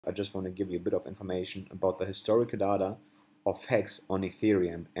I just want to give you a bit of information about the historical data of Hex on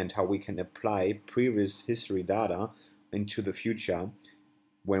Ethereum and how we can apply previous history data into the future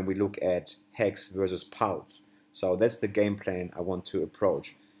when we look at Hex versus Pulse. So that's the game plan I want to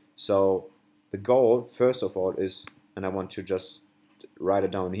approach. So the goal, first of all, is, and I want to just write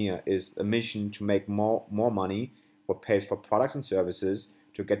it down here, is a mission to make more money, what pays for products and services,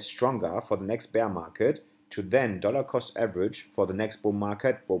 to get stronger for the next bear market, to then dollar cost average for the next bull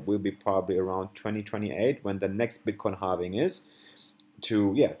market, what will be probably around 2028 when the next Bitcoin halving is,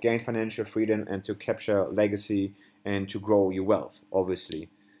 to gain financial freedom and to capture legacy and to grow your wealth, obviously.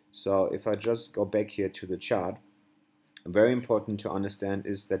 So if I just go back here to the chart, very important to understand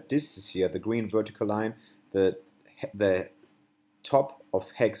is that this is here, the green vertical line, the top of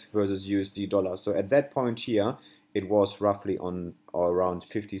Hex versus USD dollar. So at that point here, it was roughly on or around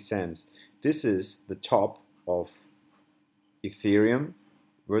 50 cents. This is the top of Ethereum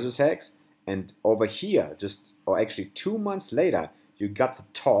versus Hex, and over here, or actually 2 months later, you got the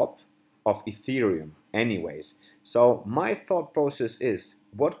top of Ethereum anyways. So my thought process is,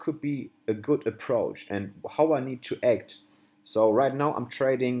 what could be a good approach and how I need to act? So right now I'm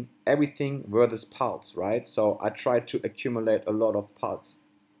trading everything versus Pulse, right? So I try to accumulate a lot of Pulse.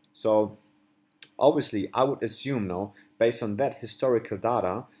 So obviously I would assume now, based on that historical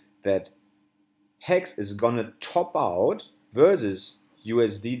data, that Hex is gonna top out versus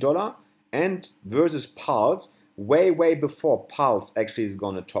USD dollar and versus Pulse way before Pulse actually is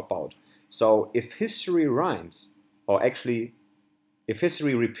gonna top out. So if history rhymes, or actually if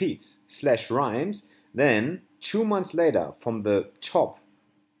history repeats / rhymes, then 2 months later from the top,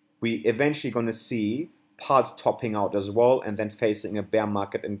 we eventually gonna see Pulse topping out as well and then facing a bear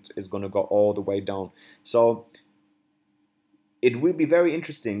market and is gonna go all the way down. So it will be very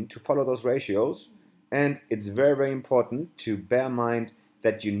interesting to follow those ratios, and it's very important to bear in mind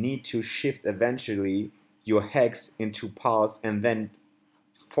that you need to shift eventually your Hex into Pulse and then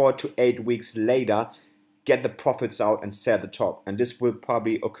 4 to 8 weeks later get the profits out and sell the top. And this will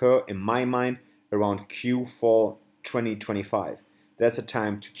probably occur, in my mind, around Q4 2025. That's a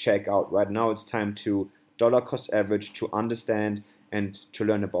time to check out. Right now it's time to dollar cost average, to understand and to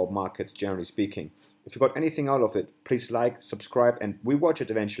learn about markets, generally speaking. If you got anything out of it, please like, subscribe, and rewatch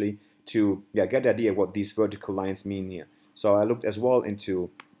it eventually to get the idea what these vertical lines mean here. So I looked as well into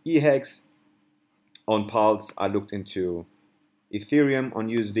eHex on Pulse, I looked into Ethereum on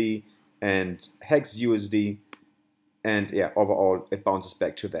USD and Hex USD, and overall it bounces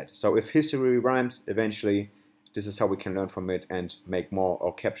back to that. So if history rhymes, eventually this is how we can learn from it and make more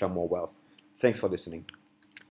or capture more wealth. Thanks for listening.